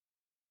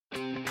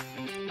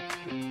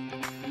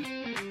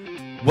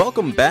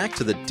Welcome back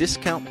to the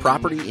Discount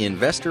Property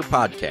Investor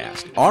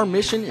Podcast. Our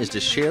mission is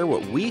to share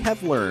what we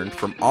have learned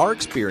from our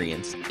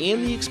experience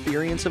and the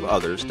experience of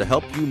others to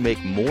help you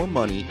make more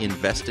money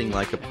investing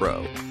like a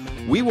pro.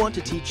 We want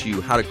to teach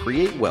you how to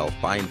create wealth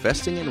by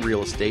investing in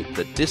real estate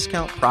the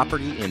Discount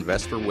Property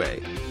Investor way.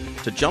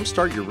 To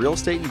jumpstart your real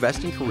estate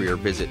investing career,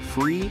 visit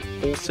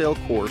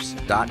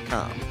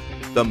freewholesalecourse.com,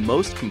 the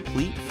most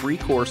complete free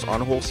course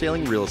on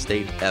wholesaling real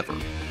estate ever.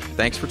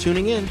 Thanks for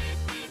tuning in.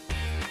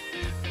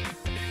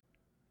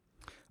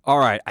 All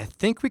right, I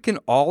think we can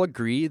all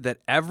agree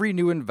that every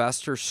new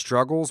investor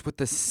struggles with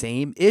the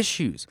same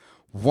issues.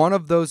 One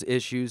of those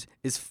issues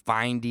is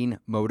finding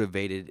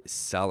motivated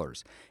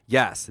sellers.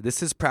 Yes,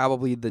 this is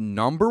probably the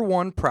number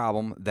one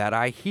problem that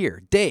I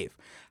hear. Dave,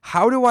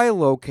 how do I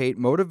locate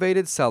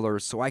motivated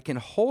sellers so I can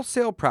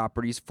wholesale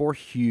properties for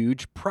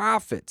huge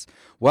profits?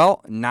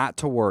 Well, not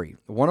to worry.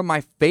 One of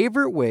my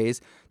favorite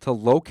ways to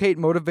locate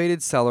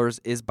motivated sellers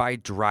is by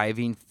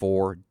driving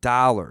for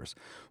dollars.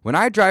 When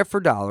I drive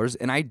for dollars,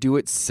 and I do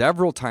it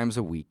several times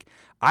a week,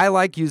 I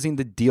like using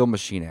the Deal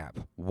Machine app.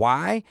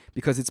 Why?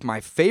 Because it's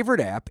my favorite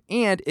app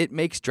and it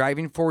makes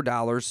driving for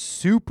dollars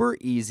super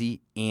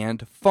easy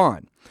and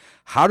fun.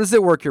 How does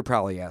it work, you're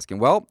probably asking?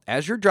 Well,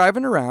 as you're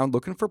driving around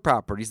looking for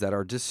properties that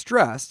are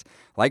distressed,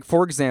 like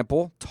for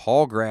example,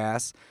 tall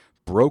grass,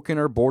 broken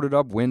or boarded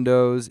up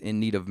windows, in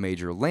need of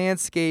major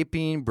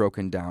landscaping,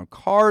 broken down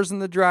cars in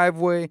the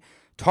driveway,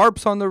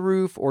 tarps on the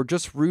roof, or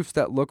just roofs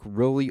that look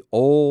really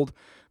old,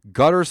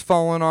 gutters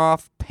falling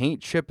off, paint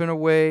chipping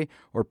away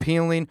or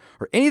peeling,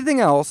 or anything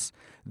else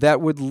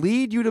that would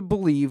lead you to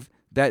believe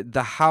that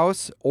the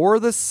house or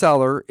the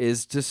seller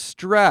is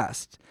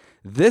distressed.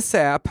 This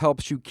app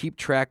helps you keep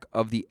track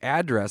of the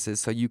addresses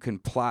so you can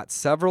plot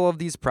several of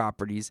these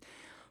properties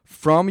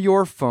from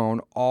your phone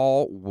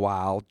all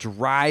while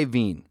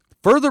driving.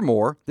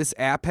 Furthermore, this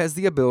app has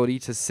the ability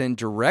to send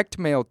direct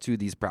mail to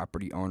these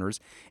property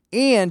owners,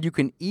 and you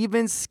can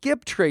even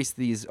skip trace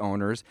these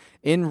owners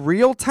in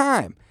real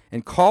time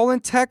and call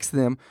and text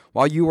them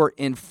while you are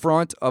in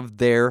front of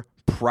their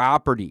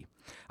property.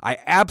 I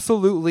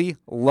absolutely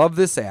love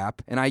this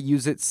app, and I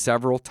use it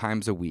several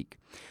times a week.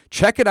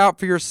 Check it out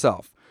for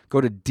yourself.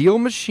 Go to Deal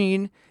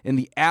Machine in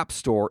the App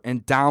Store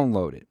and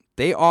download it.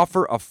 They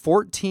offer a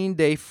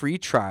 14-day free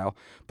trial,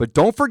 but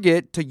don't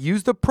forget to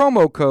use the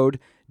promo code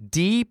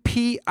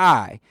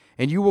DPI,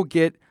 and you will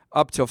get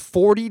up to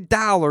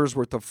 $40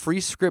 worth of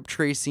free script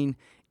tracing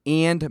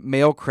and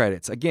mail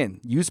credits. Again,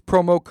 use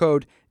promo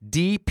code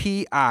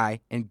DPI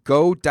and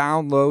go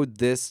download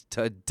this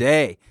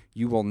today.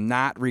 You will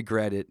not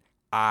regret it.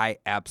 I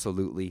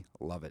absolutely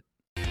love it.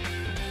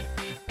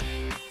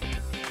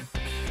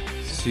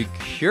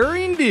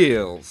 Securing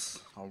deals.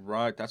 All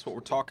right, that's what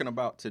we're talking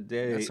about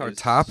today. That's our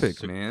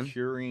topic, man.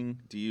 Securing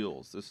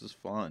deals. This is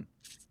fun.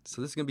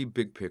 So this is going to be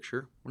big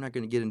picture. We're not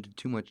going to get into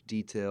too much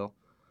detail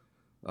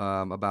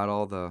about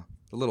all the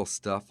little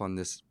stuff on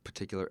this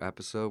particular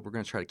episode. We're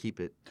going to try to keep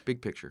it big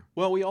picture.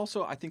 Well,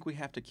 I think we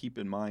have to keep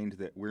in mind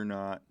that we're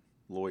not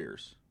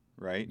lawyers,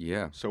 right?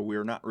 Yeah. So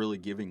we're not really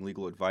giving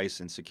legal advice,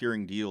 and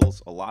securing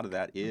deals, a lot of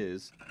that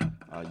is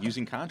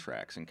using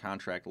contracts and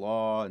contract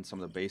law and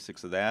some of the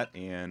basics of that.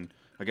 And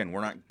again,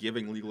 we're not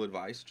giving legal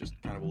advice,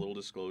 just kind of a little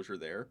disclosure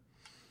there.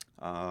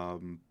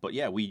 But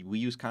yeah, we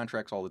use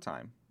contracts all the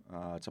time.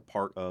 It's a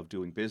part of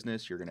doing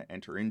business. You're going to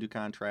enter into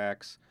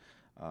contracts.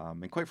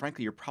 And quite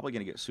frankly, you're probably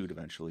going to get sued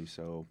eventually.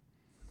 So,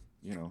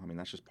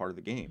 that's just part of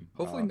the game.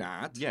 Hopefully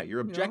not. Yeah, your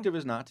objective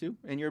is not to,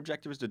 and your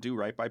objective is to do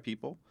right by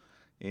people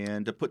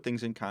and to put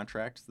things in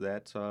contracts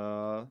that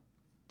are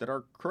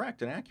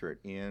correct and accurate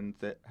and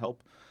that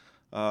help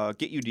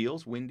get you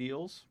deals, win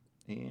deals,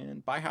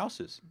 and buy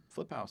houses,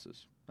 flip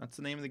houses. That's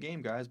the name of the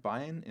game, guys,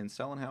 buying and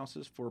selling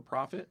houses for a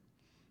profit.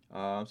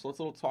 So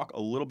let's talk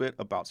a little bit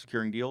about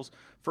securing deals.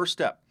 First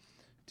step,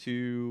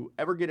 to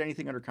ever get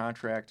anything under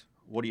contract,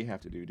 what do you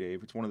have to do,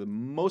 Dave? It's one of the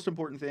most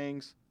important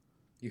things.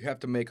 You have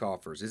to make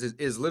offers. It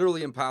is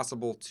literally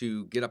impossible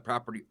to get a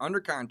property under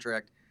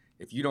contract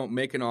if you don't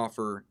make an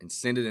offer and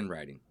send it in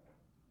writing.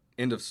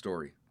 End of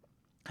story.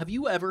 Have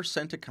you ever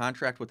sent a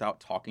contract without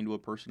talking to a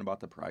person about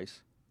the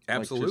price?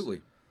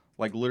 Absolutely.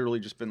 Like literally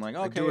just been like,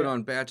 okay. I do it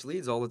on batch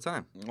leads all the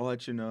time. I'll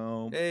let you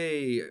know.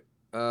 Hey,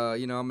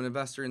 I'm an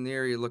investor in the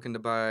area looking to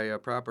buy a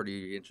property.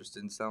 You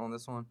interested in selling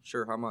this one?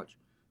 Sure, how much?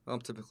 Well,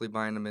 I'm typically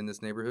buying them in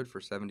this neighborhood for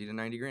 70 to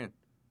 90 grand.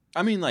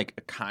 I mean, like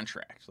a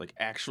contract, like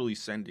actually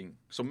sending.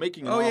 So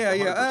making an offer. Oh,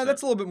 yeah.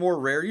 That's a little bit more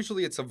rare.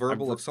 Usually it's a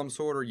verbal of some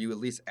sort, or you at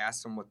least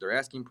ask them what their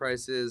asking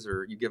price is,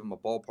 or you give them a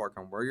ballpark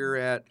on where you're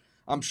at.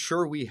 I'm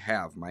sure we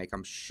have, Mike.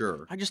 I'm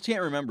sure. I just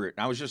can't remember it.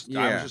 I was just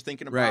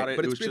thinking about it.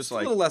 But it was just it's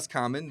like a little less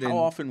common than. How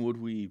often would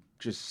we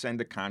just send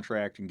a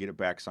contract and get it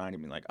back signed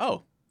and be like,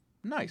 oh,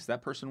 nice,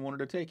 that person wanted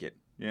to take it,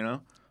 I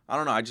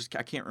don't know.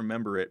 I can't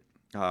remember it.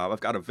 I've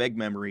got a vague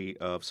memory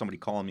of somebody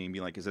calling me and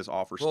being like, is this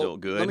offer still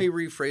good? Let me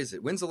rephrase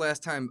it. When's the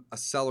last time a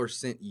seller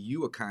sent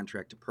you a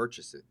contract to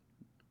purchase it?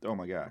 Oh,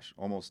 my gosh.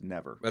 Almost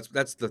never.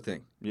 That's the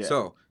thing. Yeah.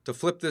 So to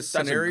flip this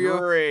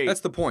scenario, that's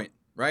the point,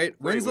 right?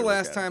 When's the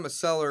last time a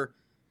seller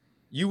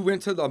You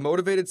went to the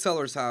motivated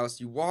seller's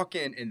house, you walk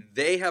in, and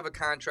they have a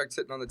contract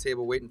sitting on the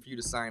table waiting for you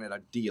to sign it,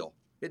 a deal.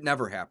 It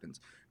never happens.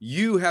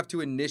 You have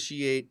to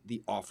initiate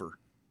the offer.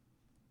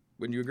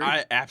 Wouldn't you agree?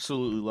 I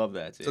absolutely love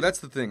that. So that's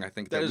the thing I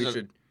think that we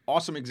should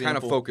awesome example.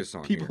 kind of focus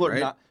on. People here, are right?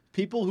 not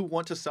people who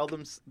want to sell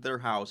their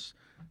house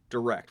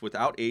direct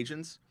without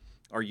agents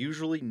are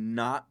usually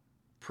not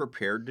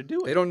prepared to do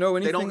it. They don't know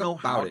anything They don't know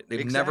about how. it.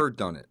 They've Exactly. never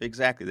done it.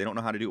 Exactly. They don't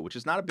know how to do it, which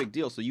is not a big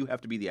deal. So you have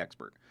to be the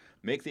expert.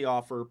 Make the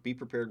offer. Be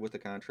prepared with the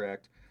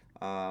contract.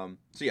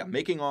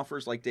 Making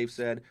offers, like Dave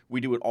said, we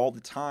do it all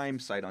the time,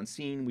 sight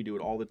unseen. We do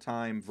it all the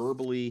time,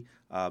 verbally,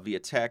 via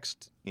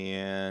text.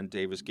 And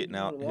Dave is getting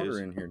out water his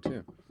in here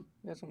too.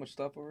 You got so much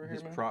stuff over here,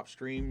 man. prop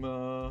stream.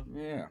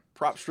 Yeah.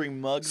 Prop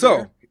stream mug. So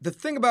there. the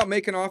thing about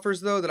making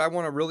offers, though, that I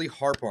want to really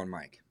harp on,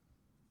 Mike,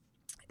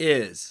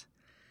 is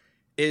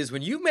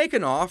when you make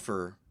an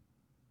offer,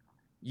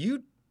 you're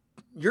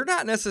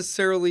not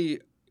necessarily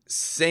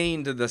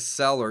saying to the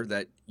seller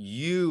that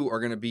you are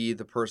going to be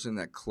the person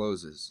that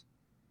closes,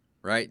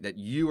 right? That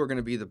you are going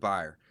to be the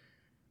buyer.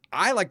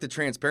 I like the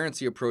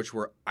transparency approach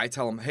where I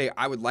tell them, hey,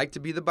 I would like to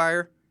be the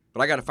buyer,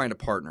 but I got to find a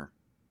partner.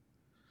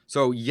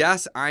 So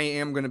yes, I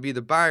am going to be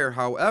the buyer.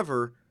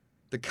 However,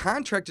 the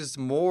contract is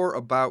more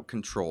about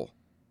control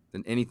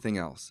than anything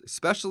else,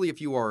 especially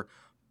if you are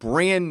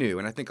brand new.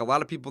 And I think a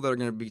lot of people that are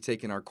going to be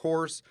taking our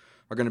course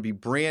are going to be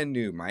brand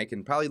new, Mike,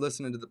 and probably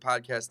listening to the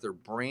podcast, they're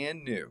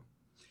brand new.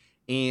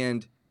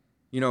 And,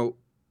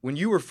 when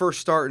you were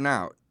first starting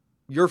out,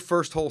 your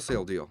first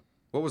wholesale deal,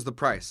 what was the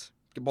price?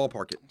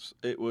 Ballpark it.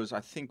 It was, I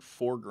think,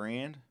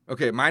 $4,000.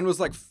 Okay, mine was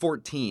like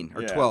 14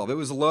 or Yeah. 12. It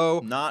was low.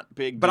 Not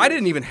big. But I deals.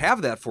 didn't even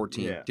have that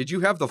 14. Yeah. Did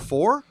you have the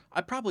 4?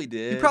 I probably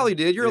did. You probably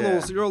did. You're Yeah.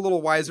 a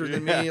little wiser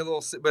than me, Yeah. a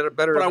little better.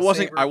 But of I a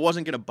wasn't. saver. I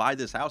wasn't going to buy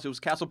this house. It was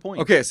Castle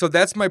Point. Okay, so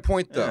that's my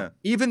point though. Yeah.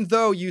 Even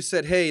though you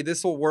said, "Hey,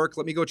 this will work.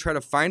 Let me go try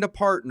to find a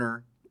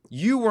partner."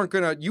 You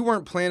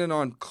weren't planning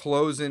on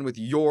closing with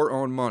your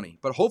own money.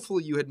 But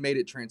hopefully you had made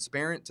it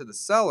transparent to the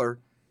seller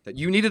that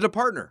you needed a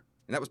partner,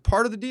 and that was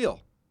part of the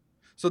deal.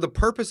 So the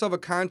purpose of a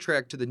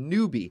contract to the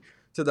newbie,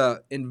 to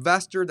the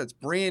investor that's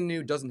brand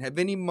new, doesn't have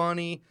any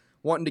money,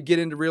 wanting to get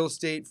into real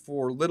estate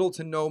for little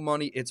to no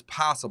money, it's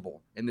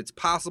possible. And it's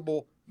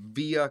possible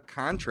via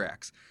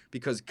contracts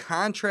because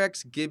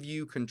contracts give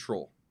you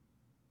control.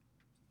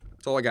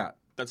 That's all I got.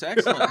 That's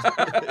excellent.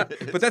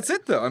 But that's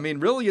it, though. I mean,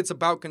 really, it's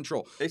about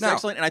control. It's Now,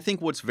 excellent, and I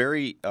think what's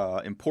very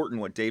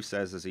important, what Dave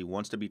says, is he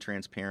wants to be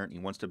transparent. He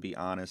wants to be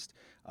honest,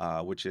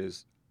 which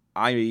is,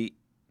 I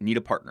need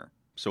a partner.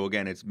 So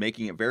again, it's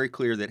making it very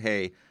clear that,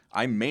 hey,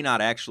 I may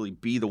not actually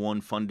be the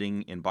one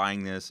funding and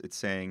buying this. It's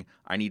saying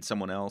I need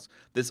someone else.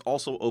 This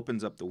also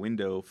opens up the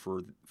window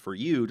for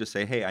you to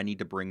say, hey, I need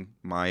to bring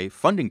my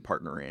funding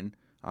partner in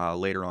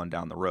later on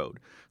down the road.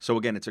 So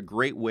again, it's a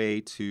great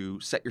way to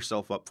set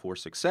yourself up for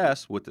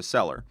success with the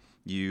seller.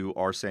 You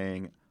are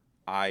saying,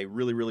 I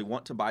really, really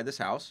want to buy this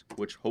house,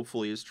 which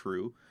hopefully is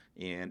true.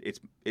 And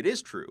it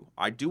is true.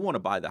 I do want to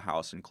buy the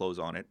house and close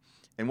on it.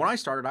 And when I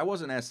started, I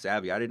wasn't as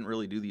savvy. I didn't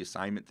really do the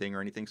assignment thing or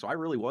anything. So I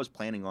really was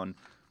planning on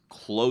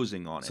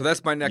closing on it. So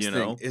that's my next you thing,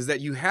 know? is that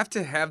you have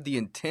to have the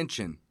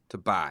intention to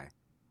buy.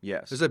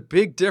 Yes. There's a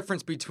big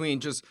difference between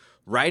just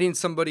writing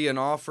somebody an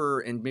offer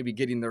and maybe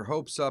getting their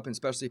hopes up, and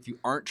especially if you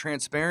aren't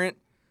transparent,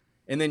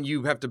 and then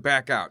you have to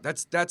back out.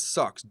 That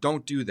sucks.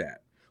 Don't do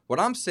that. What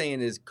I'm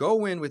saying is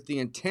go in with the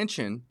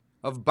intention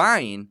of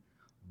buying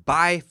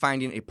by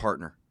finding a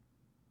partner.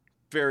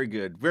 Very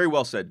good. Very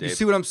well said, Dave. You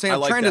see what I'm saying? I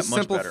I'm like trying to that much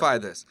simplify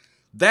better. this.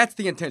 That's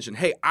the intention.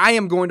 Hey, I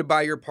am going to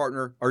buy your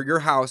partner or your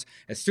house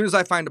as soon as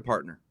I find a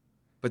partner.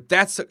 But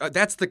that's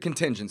the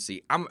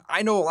contingency.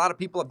 I know a lot of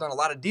people have done a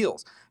lot of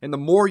deals, and the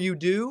more you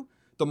do,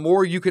 the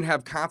more you can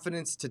have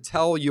confidence to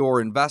tell your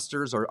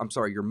investors, or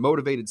your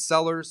motivated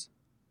sellers,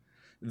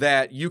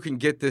 that you can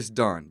get this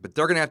done. But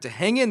they're going to have to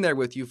hang in there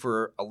with you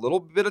for a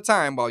little bit of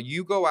time while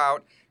you go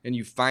out and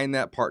you find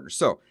that partner.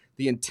 So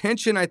the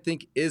intention, I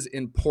think, is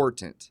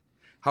important.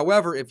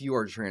 However, if you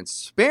are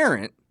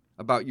transparent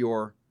about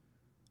your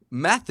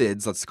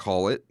methods, let's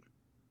call it,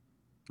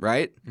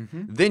 right?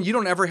 Mm-hmm. Then you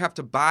don't ever have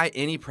to buy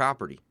any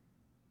property.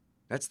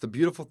 That's the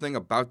beautiful thing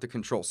about the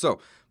control. So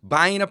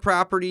buying a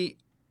property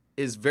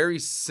is very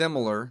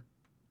similar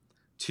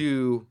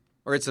to,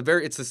 or it's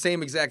the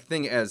same exact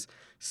thing as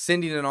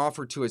sending an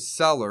offer to a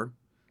seller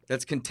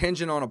that's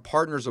contingent on a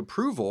partner's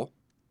approval,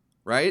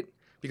 right?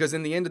 Because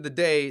in the end of the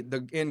day,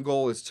 the end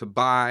goal is to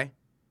buy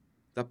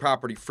the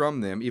property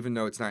from them, even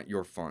though it's not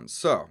your funds.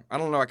 So I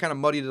don't know. I kind of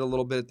muddied it a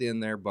little bit at the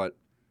end there, but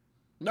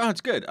No,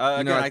 it's good.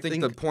 I Again,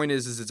 think the point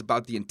is it's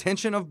about the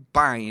intention of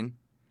buying.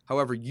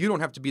 However, you don't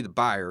have to be the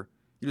buyer.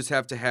 You just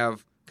have to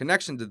have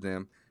connection to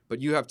them,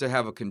 but you have to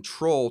have a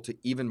control to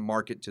even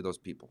market to those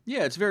people.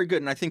 Yeah, it's very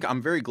good. And I think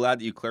I'm very glad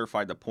that you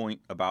clarified the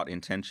point about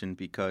intention,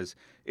 because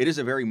it is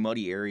a very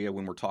muddy area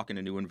when we're talking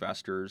to new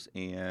investors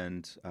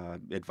and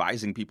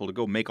advising people to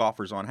go make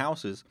offers on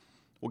houses.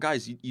 Well,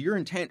 guys, your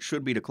intent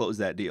should be to close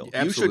that deal.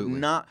 Absolutely. You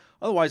should not.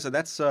 Otherwise,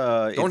 that's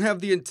Don't have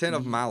the intent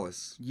of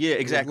malice. Yeah,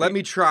 exactly. Let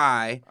me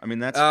try I mean,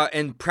 that's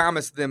and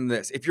promise them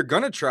this. If you're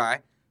going to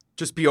try,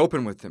 just be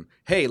open with them.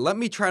 Hey, let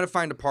me try to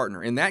find a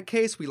partner. In that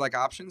case, we like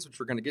options, which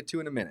we're going to get to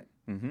in a minute,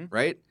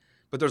 right?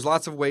 But there's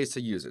lots of ways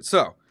to use it.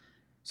 So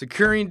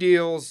securing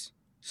deals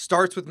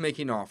starts with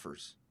making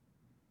offers,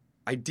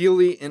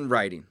 ideally in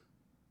writing.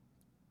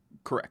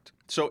 Correct.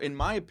 So in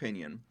my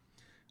opinion,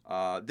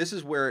 this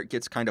is where it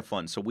gets kind of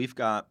fun. So we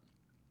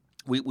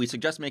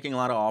suggest making a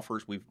lot of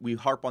offers. We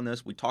harp on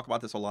this. We talk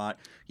about this a lot.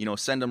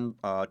 Send them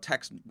a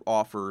text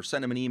offer,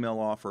 send them an email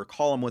offer,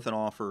 call them with an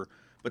offer.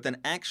 But then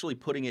actually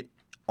putting it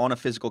on a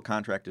physical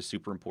contract is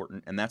super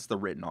important, and that's the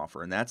written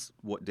offer. And that's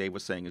what Dave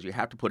was saying, is you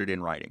have to put it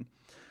in writing.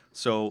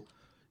 So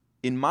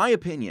in my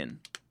opinion,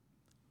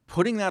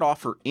 putting that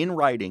offer in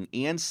writing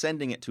and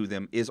sending it to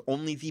them is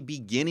only the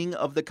beginning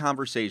of the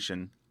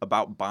conversation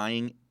about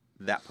buying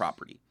that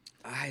property.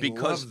 I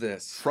Because love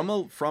this.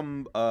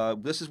 From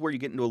this is where you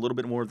get into a little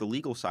bit more of the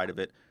legal side of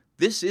it.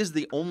 This is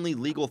the only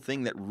legal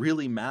thing that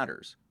really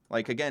matters.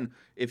 Like, again,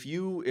 if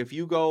you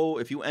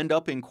end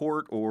up in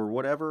court or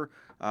whatever,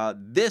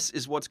 this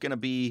is what's going to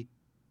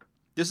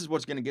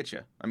get you.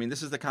 I mean,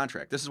 this is the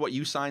contract. This is what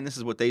you sign. This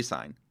is what they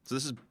sign. So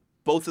this is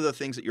both of the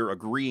things that you're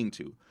agreeing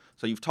to.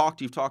 So you've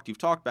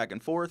talked back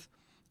and forth.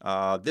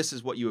 This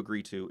is what you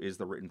agree to is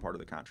the written part of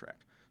the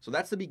contract. So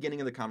that's the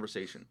beginning of the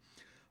conversation.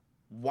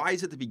 Why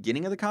is it the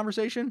beginning of the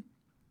conversation?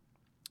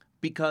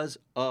 Because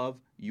of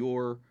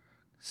your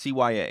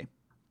CYA,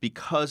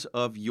 because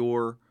of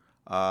your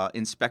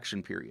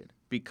inspection period,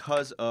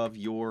 because of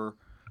your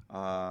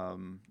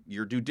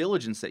due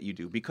diligence that you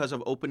do, because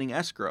of opening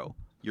escrow.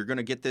 You're going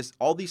to get this.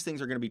 All these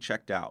things are going to be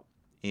checked out,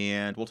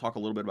 and we'll talk a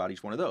little bit about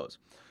each one of those.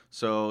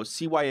 So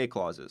CYA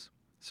clauses.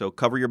 So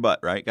cover your butt,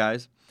 right,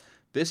 guys?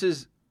 This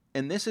is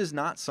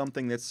not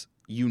something that's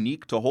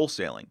unique to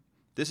wholesaling.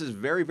 This is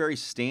very, very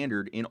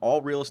standard in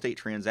all real estate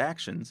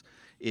transactions.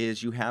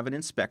 Is you have an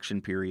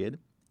inspection period,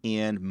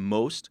 and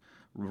most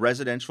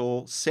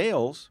residential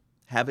sales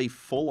have a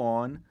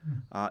full-on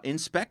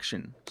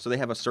inspection. So they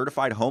have a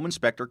certified home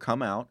inspector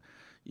come out.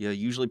 You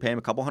usually pay them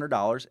a couple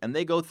 $100s, and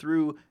they go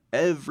through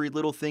every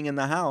little thing in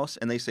the house,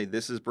 and they say,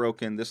 this is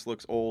broken, this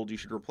looks old, you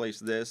should replace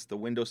this, the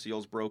window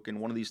seal's broken,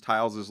 one of these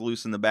tiles is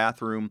loose in the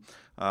bathroom.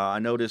 I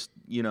noticed,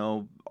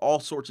 all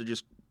sorts of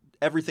just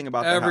everything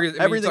about the house.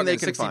 Everything they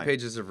can 60 find.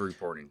 pages of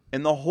reporting.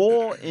 And the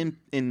whole,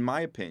 in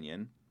my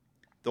opinion,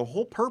 the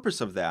whole purpose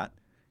of that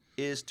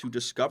is to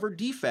discover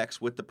defects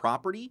with the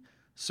property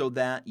so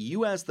that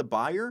you as the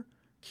buyer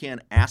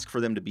can ask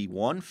for them to be,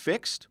 1,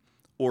 fixed,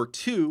 or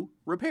 2,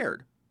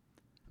 repaired.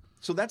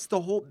 So that's the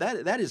whole,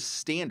 that is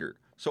standard.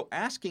 So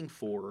asking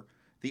for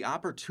the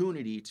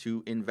opportunity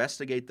to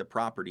investigate the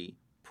property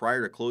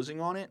prior to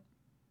closing on it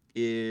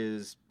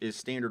is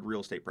standard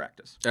real estate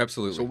practice.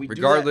 Absolutely. So we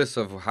regardless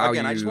of how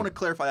I just want to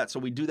clarify that. So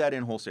we do that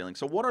in wholesaling.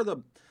 So what are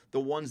the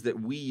ones that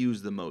we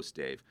use the most,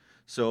 Dave?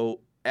 So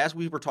as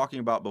we were talking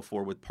about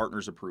before with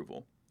partners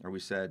approval, or we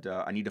said,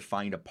 I need to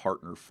find a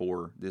partner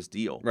for this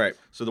deal. Right.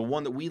 So the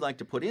one that we like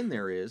to put in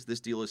there is, this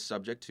deal is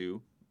subject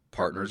to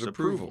partners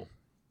approval.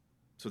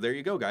 So there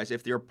you go, guys.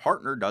 If your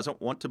partner doesn't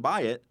want to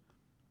buy it,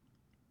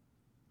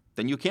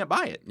 then you can't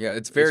buy it. Yeah,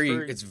 it's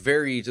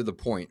very to the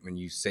point when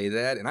you say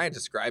that, and I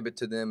describe it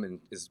to them in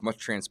as much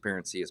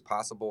transparency as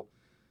possible.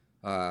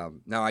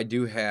 Now, I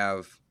do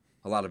have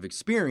a lot of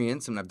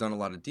experience, and I've done a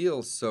lot of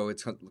deals, so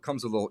it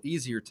comes a little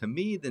easier to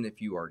me than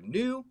if you are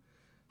new.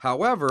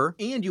 However...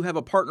 And you have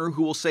a partner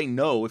who will say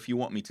no if you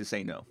want me to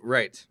say no.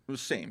 Right.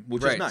 Same,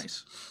 which is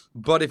nice.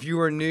 But if you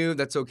are new,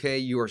 that's okay.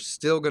 You are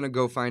still going to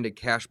go find a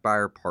cash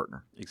buyer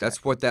partner. Exactly.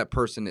 That's what that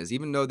person is.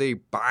 Even though they're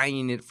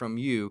buying it from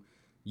you,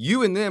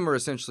 you and them are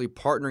essentially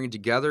partnering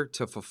together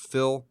to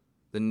fulfill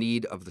the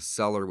need of the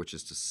seller, which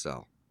is to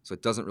sell. So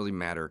it doesn't really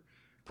matter,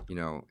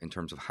 in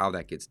terms of how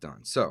that gets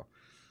done. So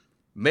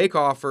make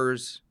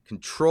offers,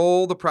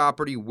 control the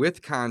property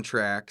with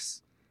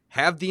contracts,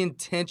 have the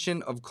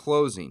intention of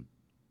closing,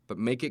 but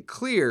make it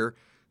clear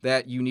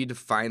that you need to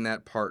find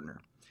that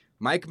partner.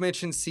 Mike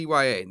mentioned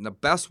CYA, and the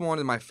best one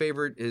and my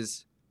favorite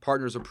is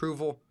partners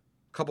approval.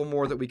 A couple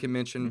more that we can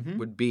mention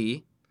would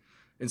be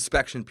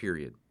inspection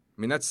period.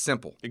 I mean, that's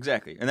simple.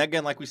 Exactly. And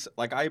again,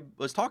 like I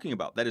was talking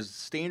about, that is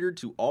standard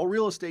to all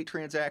real estate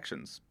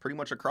transactions, pretty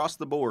much across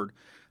the board.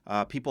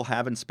 People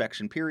have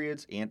inspection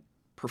periods and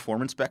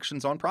perform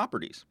inspections on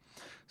properties.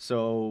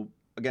 So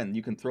again,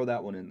 you can throw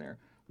that one in there.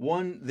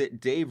 One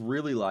that Dave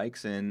really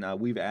likes, and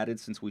we've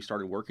added since we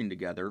started working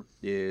together,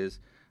 is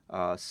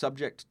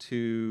subject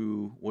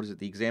to,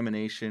 the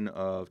examination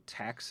of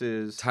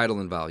taxes. Title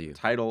and value.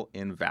 Title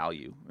and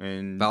value.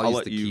 And value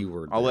is the key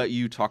word. I'll let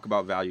you talk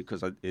about value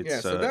because it's...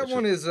 Yeah, so that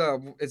one is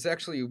it's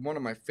actually one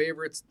of my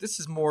favorites. This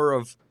is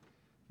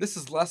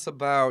less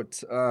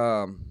about...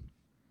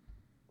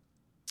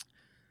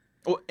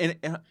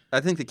 and I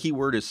think the key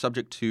word is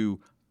subject to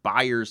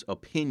buyer's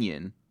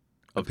opinion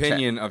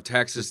of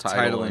taxes,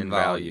 title, and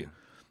value.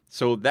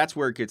 So that's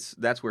where it's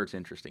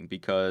interesting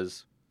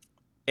because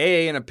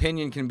an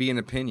opinion can be an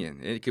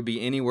opinion. It could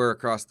be anywhere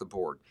across the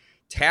board.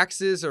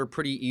 Taxes are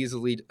pretty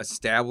easily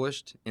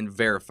established and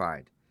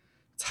verified.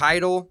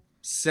 Title,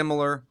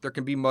 similar. There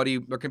can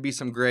be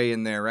some gray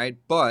in there, right?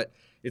 But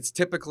It's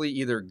typically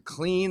either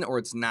clean or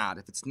it's not.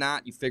 If it's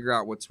not, you figure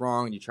out what's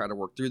wrong and you try to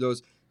work through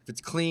those. If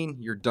it's clean,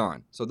 you're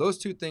done. So those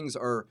two things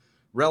are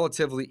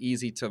relatively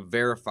easy to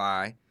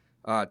verify,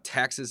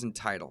 taxes and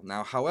title.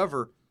 Now,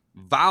 however,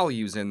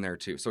 value's in there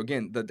too. So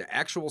again, the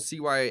actual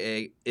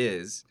CYA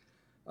is,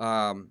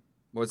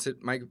 what's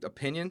it, my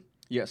opinion?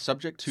 Yeah,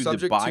 subject to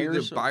Subject the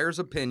to the buyer's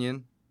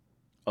opinion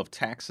of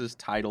taxes,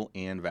 title,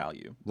 and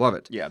value. Love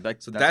it. Yeah,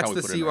 That's how we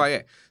the put it in there.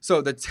 CYA.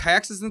 So the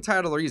taxes and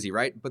title are easy,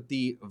 right? But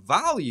the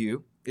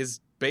value is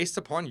based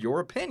upon your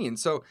opinion.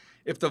 So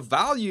if the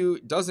value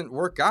doesn't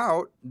work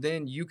out,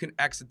 then you can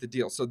exit the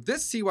deal. So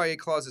this CYA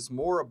clause is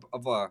more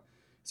of a,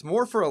 it's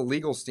more for a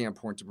legal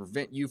standpoint to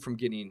prevent you from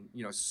getting,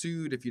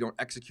 sued if you don't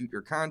execute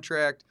your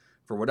contract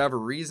for whatever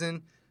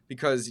reason,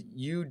 because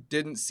you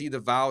didn't see the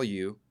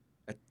value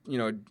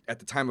at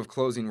the time of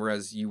closing,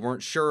 whereas you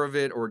weren't sure of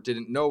it or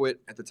didn't know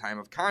it at the time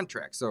of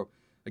contract. So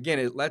again,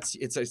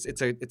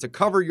 it's a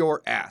cover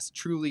your ass,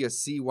 truly a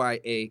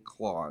CYA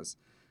clause.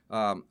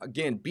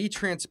 Again, be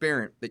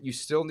transparent that you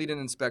still need an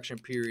inspection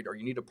period or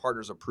you need a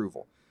partner's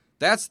approval.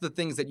 That's the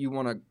things that you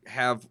want to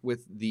have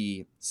with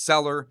the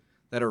seller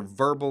that are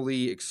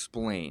verbally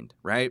explained,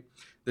 right?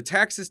 The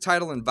taxes,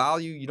 title, and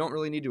value, you don't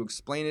really need to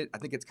explain it. I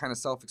think it's kind of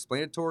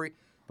self-explanatory.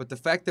 But the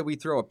fact that we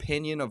throw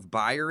opinion of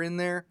buyer in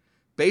there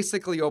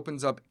basically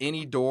opens up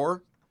any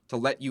door to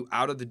let you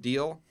out of the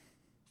deal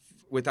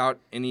without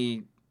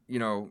any,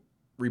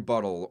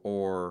 rebuttal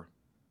or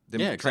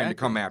them trying to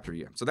come after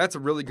you. So that's a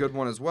really good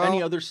one as well.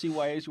 Any other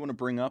CYAs you want to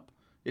bring up?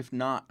 If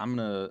not, I'm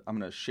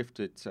gonna shift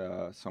it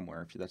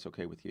somewhere if that's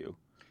okay with you.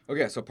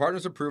 Okay, so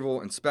partner's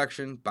approval,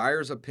 inspection,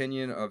 buyer's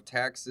opinion of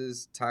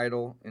taxes,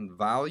 title, and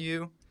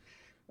value.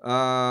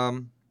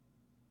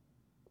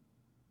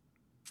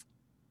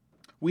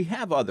 We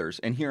have others,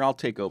 and here I'll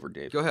take over,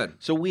 Dave. Go ahead.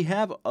 So we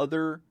have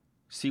other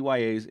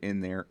CYAs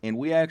in there, and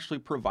we actually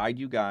provide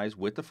you guys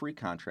with a free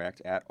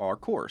contract at our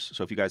course.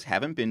 So if you guys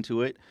haven't been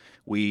to it,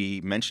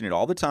 we mention it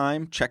all the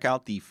time. Check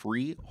out the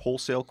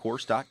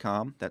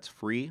freewholesalecourse.com. That's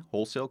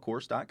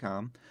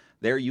freewholesalecourse.com.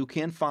 There you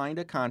can find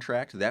a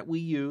contract that we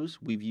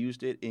use. We've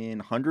used it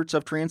in hundreds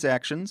of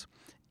transactions,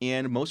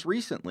 and most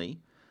recently,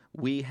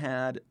 we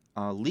had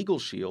Legal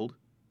Shield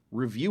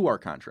review our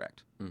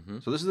contract. Mm-hmm.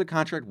 So this is a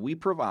contract we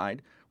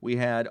provide. We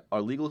had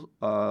our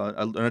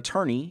an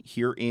attorney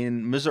here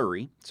in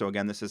Missouri. So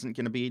again, this isn't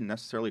going to be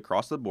necessarily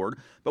across the board,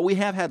 but we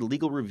have had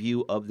legal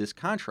review of this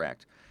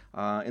contract.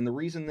 And the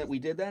reason that we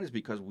did that is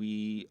because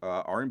we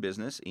are in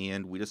business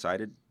and we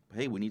decided,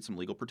 hey, we need some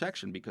legal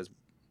protection because,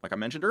 like I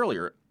mentioned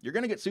earlier, you're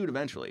going to get sued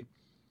eventually.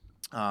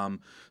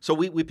 So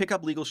we pick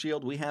up Legal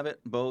Shield. We have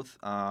it both.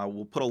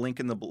 We'll put a link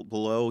in the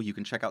below. You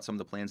can check out some of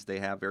the plans they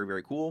have. Very,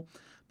 very cool.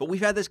 But we've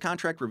had this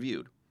contract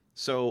reviewed.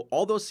 So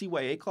all those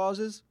CYA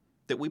clauses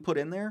that we put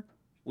in there,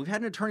 we've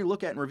had an attorney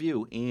look at and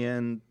review,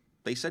 and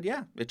they said,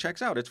 yeah, it checks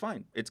out. It's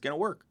fine. It's going to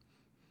work.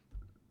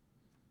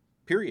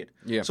 Period.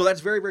 Yeah. So that's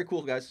very, very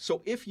cool, guys.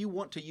 So if you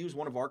want to use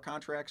one of our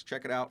contracts,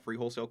 check it out,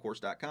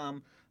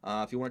 freewholesalecourse.com.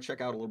 If you want to check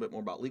out a little bit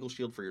more about Legal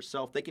Shield for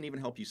yourself, they can even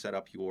help you set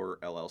up your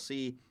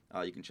LLC.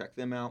 You can check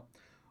them out.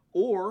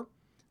 Or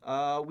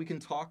we can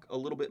talk a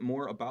little bit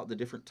more about the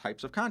different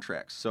types of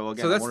contracts. So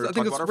again, I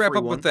think let's wrap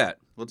up with that.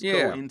 Let's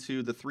go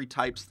into the three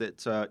types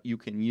that you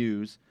can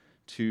use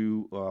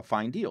to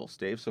find deals,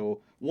 Dave.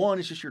 So one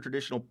is just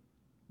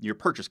your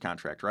purchase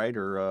contract, right?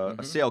 Or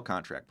a sale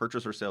contract,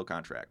 purchase or sale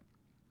contract.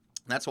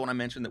 That's the one I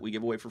mentioned that we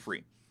give away for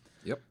free.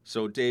 Yep.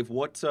 So Dave,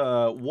 what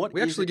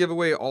we actually give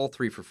away all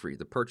three for free: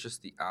 the purchase,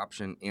 the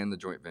option, and the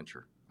joint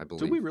venture. I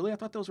believe. Do we really? I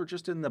thought those were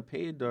just in the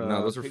paid. No,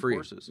 those are free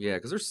courses. Yeah,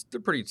 because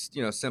they're pretty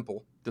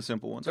simple. The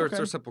simple ones.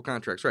 They're simple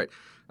contracts, right?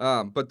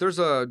 But there's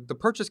the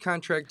purchase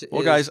contract.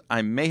 Well, guys,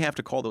 I may have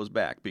to call those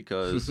back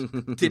because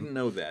didn't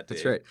know that. Dave.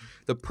 That's right.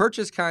 The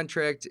purchase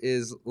contract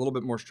is a little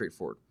bit more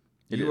straightforward.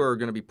 You are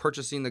going to be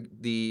purchasing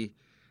the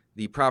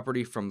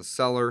property from the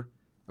seller.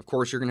 Of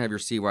course, you're going to have your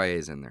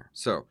CYAs in there.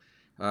 So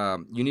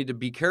you need to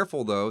be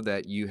careful, though,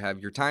 that you have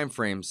your time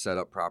frames set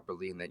up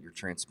properly and that you're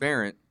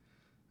transparent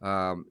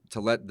to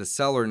let the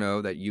seller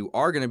know that you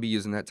are going to be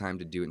using that time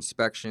to do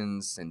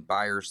inspections, send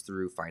buyers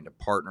through, find a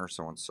partner,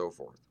 so on and so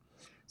forth.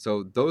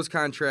 So those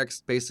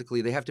contracts,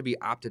 basically, they have to be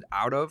opted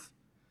out of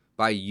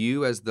by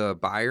you as the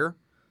buyer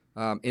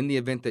in the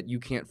event that you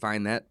can't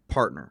find that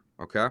partner,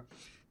 okay?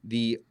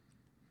 The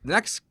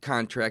next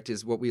contract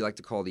is what we like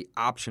to call the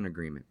option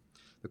agreement.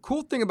 The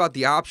cool thing about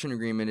the option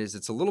agreement is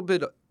it's a little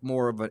bit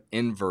more of an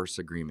inverse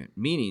agreement,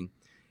 meaning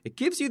it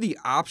gives you the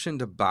option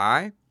to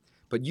buy,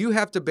 but you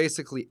have to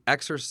basically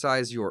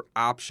exercise your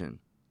option,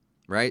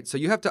 right? So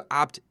you have to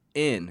opt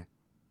in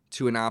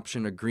to an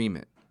option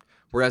agreement,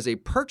 whereas a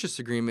purchase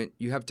agreement,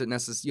 you have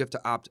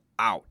to opt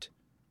out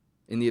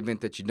in the event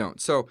that you don't.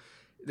 So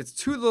it's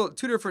two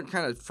different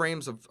kind of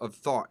frames of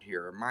thought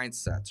here, or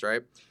mindsets,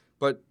 right?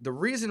 But the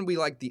reason we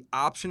like the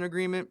option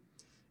agreement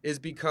is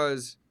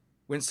because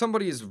when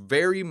somebody is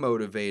very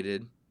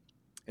motivated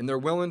and they're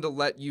willing to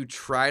let you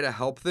try to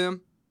help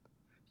them,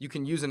 you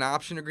can use an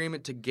option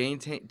agreement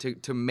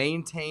to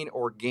maintain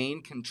or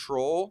gain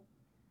control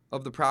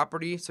of the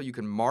property so you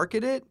can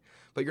market it,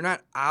 but you're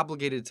not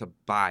obligated to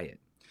buy it.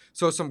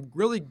 So some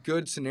really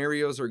good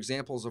scenarios or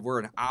examples of where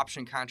an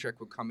option contract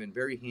would come in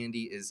very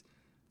handy is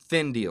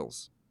thin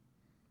deals.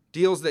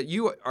 Deals that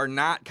you are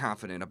not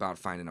confident about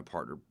finding a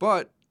partner,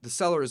 but the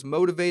seller is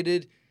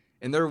motivated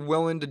and they're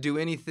willing to do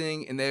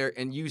anything,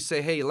 and you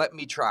say, hey, let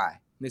me try.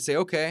 And they say,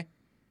 okay.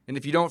 And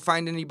if you don't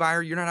find any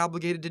buyer, you're not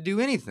obligated to do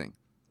anything.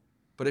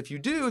 But if you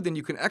do, then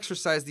you can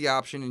exercise the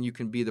option and you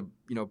can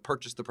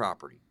purchase the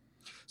property.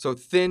 So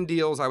thin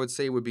deals, I would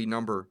say, would be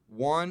number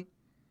one.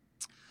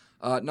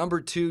 Number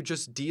two,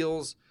 just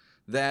deals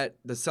that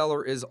the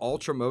seller is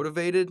ultra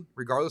motivated,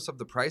 regardless of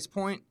the price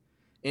point,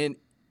 and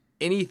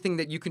anything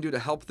that you can do to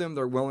help them,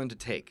 they're willing to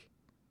take,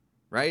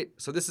 right?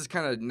 So this is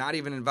kind of not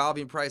even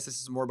involving price.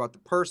 This is more about the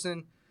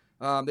person.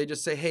 They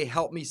just say, hey,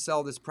 help me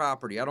sell this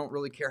property. I don't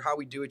really care how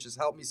we do it. Just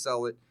help me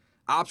sell it.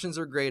 Options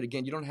are great.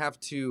 Again, you don't have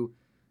to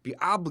be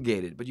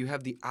obligated, but you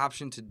have the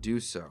option to do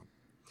so.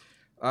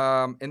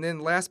 And then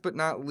last but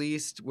not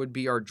least would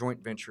be our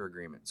joint venture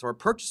agreement. So our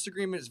purchase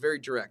agreement is very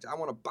direct. I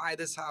want to buy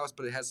this house,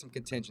 but it has some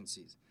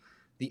contingencies.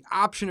 The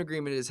option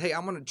agreement is, hey,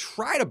 I'm going to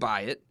try to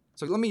buy it.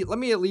 So let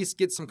me at least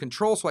get some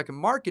control so I can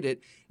market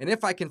it. And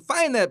if I can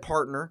find that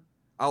partner,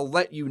 I'll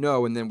let you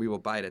know, and then we will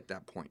buy it at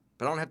that point.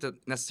 But I don't have to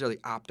necessarily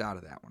opt out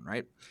of that one,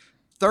 right?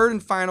 Third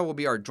and final will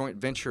be our joint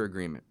venture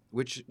agreement,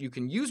 which you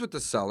can use with the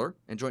seller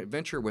and joint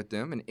venture with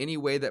them in any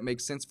way that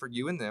makes sense for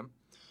you and them.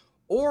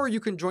 Or you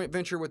can joint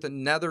venture with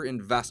another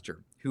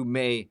investor who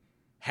may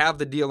have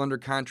the deal under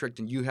contract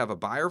and you have a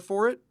buyer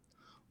for it,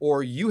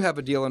 or you have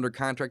a deal under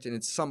contract and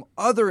it's some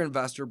other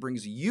investor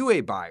brings you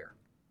a buyer,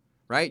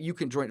 right? You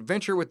can joint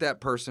venture with that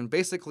person,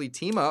 basically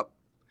team up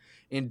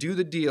and do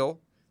the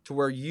deal to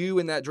where you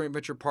and that joint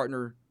venture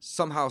partner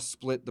somehow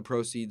split the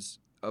proceeds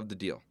of the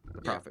deal,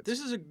 the profits.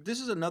 This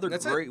is another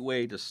great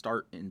way to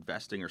start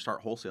investing or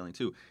start wholesaling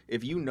too.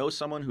 If you know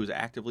someone who's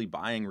actively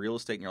buying real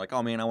estate and you're like,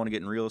 oh man, I want to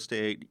get in real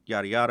estate,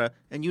 yada yada,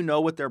 and you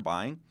know what they're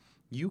buying,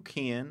 you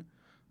can,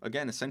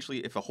 again, essentially,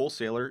 if a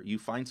wholesaler, you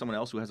find someone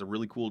else who has a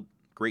really cool,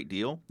 great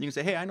deal, you can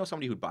say, hey, I know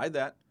somebody who'd buy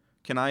that.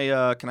 Can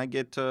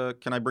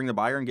I bring the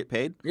buyer and get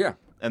paid? Yeah.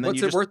 And then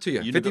what's it worth to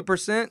you?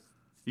 50%?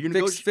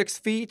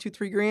 Fixed fee,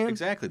 $2-3 grand?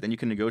 Exactly. Then you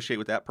can negotiate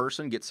with that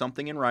person, get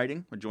something in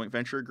writing, a joint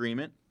venture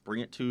agreement, bring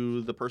it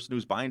to the person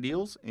who's buying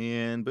deals,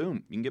 and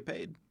boom, you can get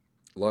paid.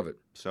 Love it.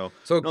 So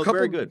it's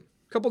very good.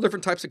 Couple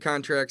different types of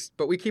contracts,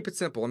 but we keep it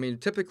simple. I mean,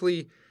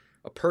 typically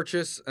a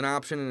purchase, an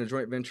option, and a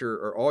joint venture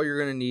are all you're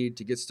going to need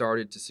to get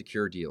started to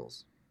secure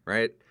deals,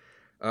 right?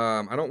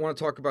 I don't want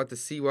to talk about the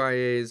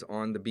CYAs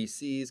on the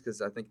BCs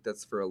because I think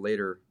that's for a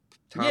later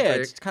topic. Yeah,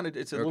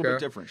 it's a little bit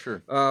different,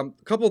 sure. A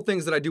couple of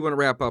things that I do want to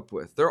wrap up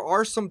with. There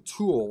are some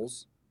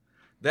tools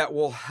that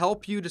will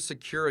help you to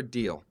secure a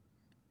deal,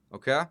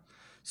 okay?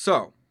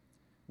 So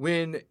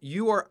when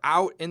you are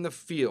out in the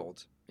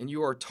field and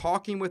you are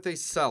talking with a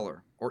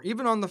seller or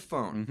even on the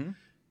phone,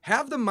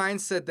 have the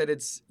mindset that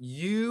it's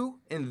you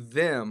and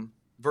them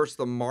versus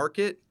the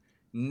market,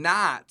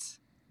 not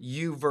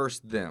you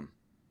versus them,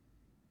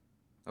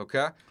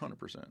 okay?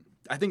 100%.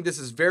 I think this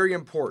is very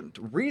important.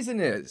 Reason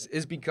is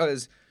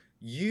because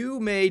you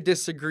may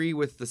disagree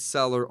with the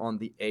seller on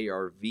the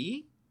ARV,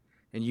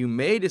 and you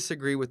may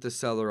disagree with the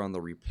seller on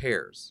the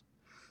repairs.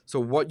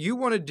 So what you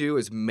want to do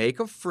is make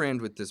a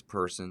friend with this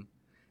person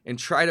and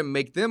try to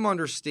make them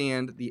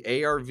understand the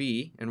ARV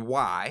and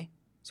why.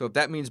 So if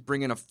that means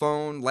bringing a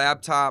phone,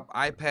 laptop,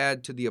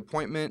 iPad to the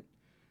appointment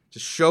to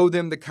show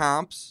them the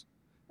comps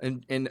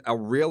and a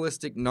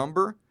realistic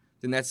number,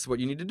 then that's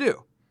what you need to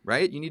do,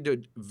 right? You need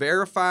to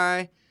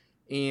verify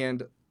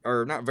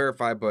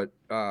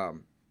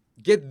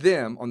get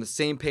them on the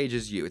same page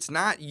as you. It's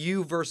not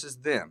you versus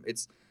them.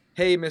 It's,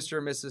 hey, Mr.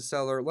 and Mrs.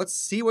 Seller, let's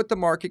see what the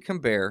market can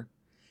bear,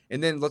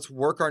 and then let's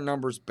work our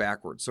numbers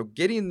backwards. So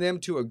getting them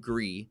to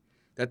agree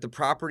that the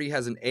property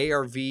has an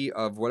ARV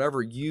of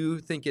whatever you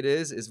think it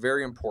is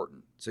very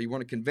important. So you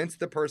want to convince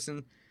the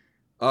person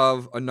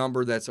of a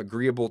number that's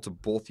agreeable to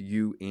both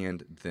you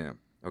and them,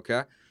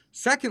 okay?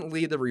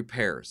 Secondly, the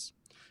repairs.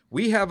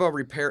 We have a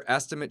repair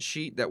estimate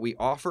sheet that we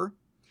offer,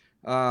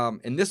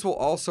 and this will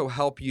also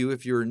help you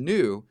if you're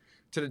new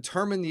to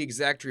determine the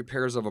exact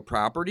repairs of a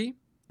property.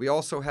 We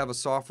also have a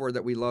software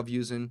that we love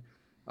using,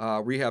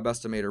 Rehab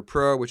Estimator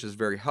Pro, which is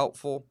very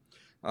helpful.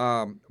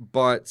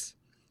 But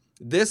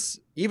this,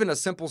 even a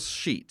simple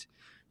sheet,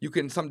 you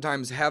can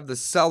sometimes have the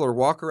seller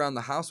walk around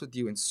the house with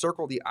you and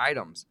circle the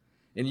items,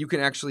 and you can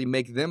actually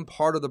make them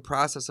part of the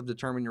process of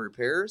determining your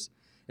repairs.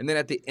 And then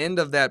at the end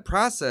of that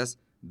process,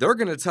 they're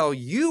going to tell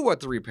you what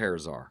the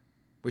repairs are,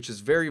 which is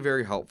very,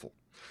 very helpful.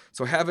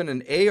 So having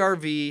an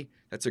ARV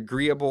that's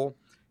agreeable,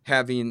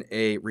 having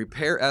a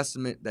repair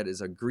estimate that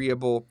is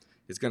agreeable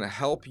is going to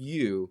help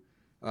you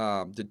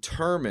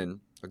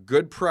determine a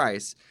good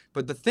price.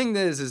 But the thing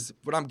is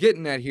what I'm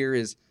getting at here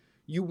is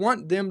you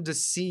want them to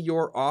see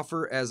your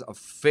offer as a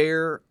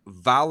fair,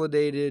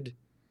 validated,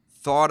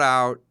 thought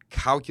out,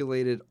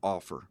 calculated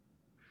offer,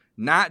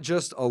 not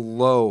just a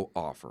low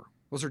offer.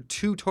 Those are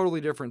two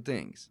totally different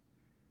things.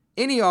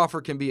 Any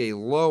offer can be a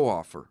low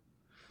offer.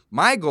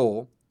 My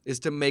goal is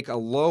to make a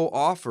low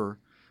offer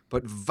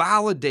but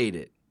validate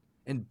it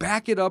and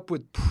back it up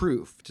with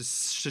proof to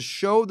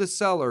show the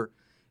seller,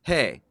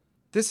 hey,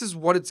 this is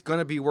what it's going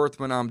to be worth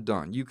when I'm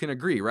done. You can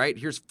agree, right?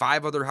 Here's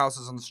 5 other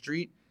houses on the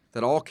street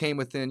that all came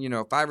within,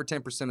 5 or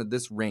 10% of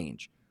this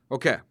range.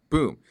 Okay,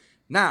 boom.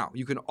 Now,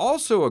 you can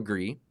also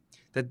agree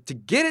that to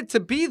get it to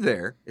be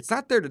there, it's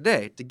not there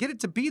today. To get it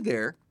to be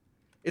there,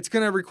 it's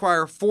going to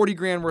require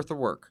 $40,000 worth of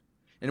work.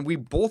 And we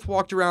both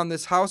walked around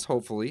this house,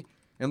 hopefully,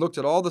 and looked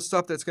at all the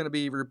stuff that's going to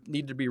be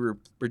need to be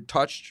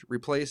retouched,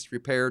 replaced,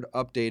 repaired,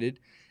 updated,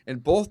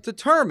 and both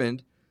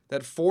determined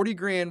that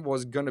 $40,000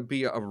 was going to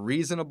be a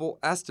reasonable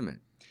estimate.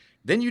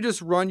 Then you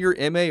just run your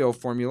MAO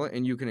formula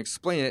and you can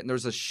explain it. And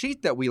there's a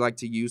sheet that we like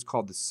to use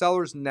called the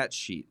seller's net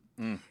sheet.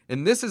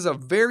 And this is a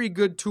very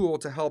good tool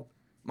to help.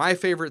 My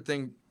favorite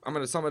thing, I'm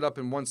going to sum it up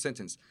in one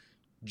sentence.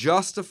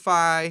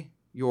 Justify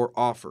your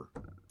offer.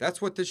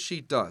 That's what this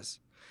sheet does.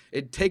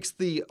 It takes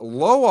the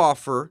low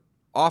offer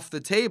off the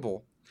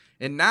table,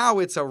 and now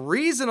it's a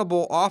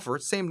reasonable offer.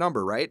 Same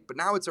number, right? But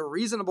now it's a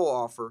reasonable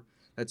offer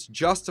that's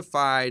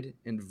justified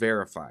and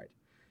verified.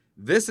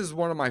 This is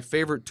one of my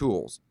favorite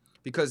tools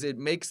because it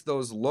makes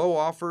those low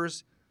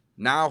offers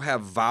now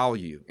have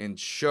value and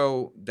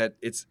show that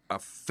it's a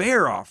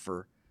fair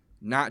offer,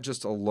 not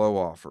just a low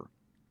offer.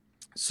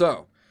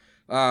 So,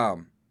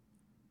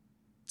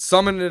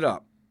 summing it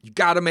up, you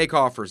got to make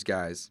offers,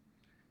 guys.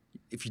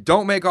 If you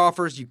don't make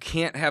offers, you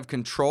can't have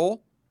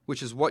control,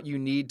 which is what you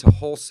need to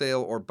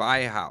wholesale or buy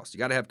a house. You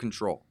got to have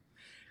control.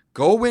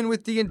 Go in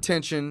with the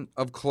intention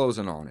of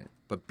closing on it,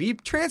 but be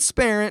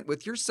transparent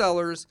with your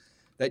sellers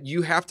that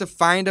you have to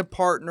find a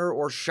partner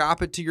or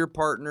shop it to your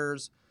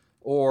partners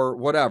or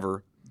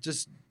whatever.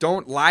 Just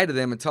don't lie to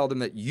them and tell them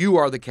that you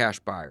are the cash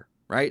buyer,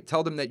 right?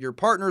 Tell them that your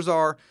partners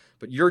are,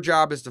 but your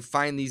job is to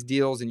find these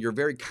deals, and you're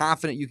very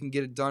confident you can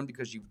get it done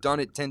because you've done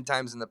it 10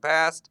 times in the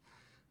past,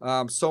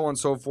 so on and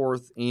so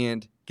forth,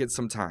 and get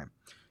some time.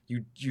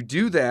 You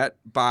do that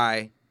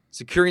by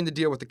securing the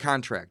deal with the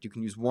contract. You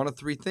can use one of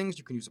 3 things.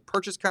 You can use a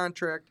purchase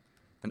contract,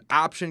 an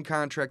option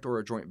contract, or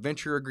a joint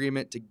venture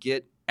agreement to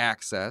get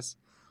access.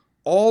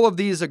 All of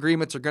these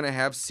agreements are going to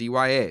have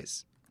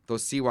CYAs.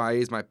 Those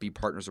CYAs might be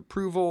partner's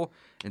approval,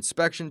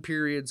 inspection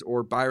periods,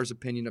 or buyer's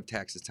opinion of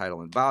taxes,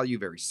 title, and value.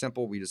 Very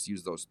simple. We just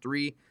use those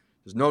 3.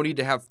 There's no need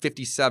to have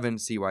 57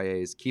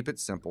 CYAs. Keep it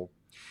simple.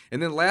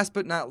 And then last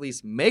but not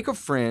least, make a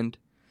friend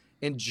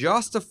and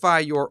justify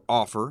your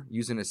offer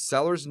using a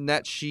seller's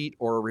net sheet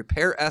or a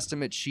repair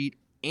estimate sheet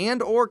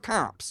and or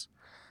comps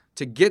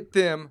to get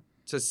them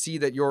to see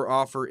that your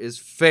offer is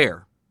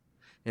fair.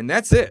 And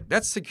that's it.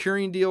 That's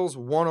Securing Deals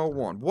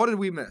 101. What did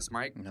we miss,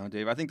 Mike? No,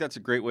 Dave, I think that's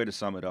a great way to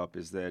sum it up,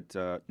 is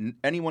that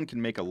anyone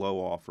can make a low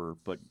offer,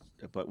 but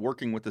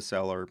working with the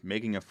seller,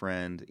 making a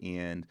friend,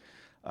 and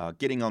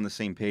getting on the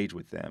same page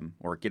with them,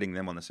 or getting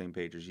them on the same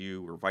page as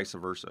you, or vice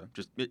versa.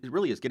 It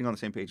really is getting on the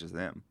same page as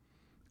them,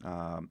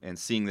 and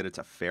seeing that it's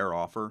a fair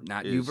offer.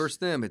 Not you versus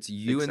them. It's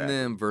you and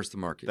them versus the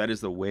market. That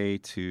is the way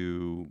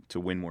to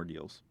win more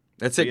deals.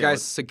 That's it,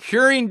 guys.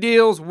 Securing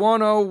Deals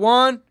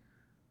 101.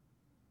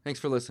 Thanks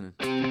for listening.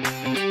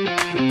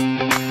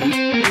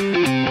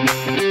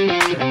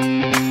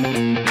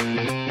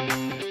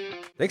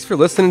 Thanks for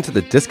listening to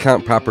the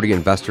Discount Property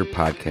Investor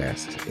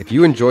Podcast. If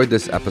you enjoyed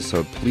this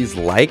episode, please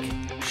like,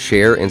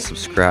 share, and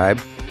subscribe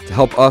to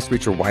help us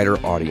reach a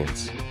wider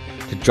audience.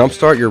 To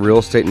jumpstart your real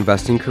estate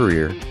investing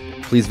career,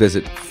 please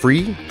visit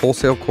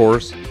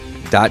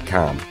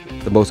freewholesalecourse.com,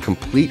 the most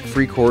complete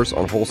free course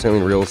on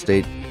wholesaling real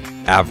estate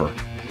ever.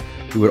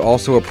 We would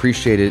also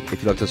appreciate it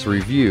if you left us a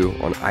review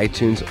on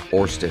iTunes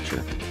or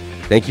Stitcher.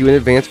 Thank you in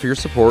advance for your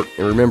support,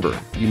 and remember,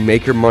 you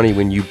make your money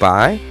when you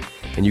buy,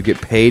 and you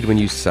get paid when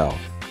you sell.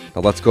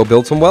 Now let's go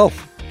build some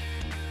wealth.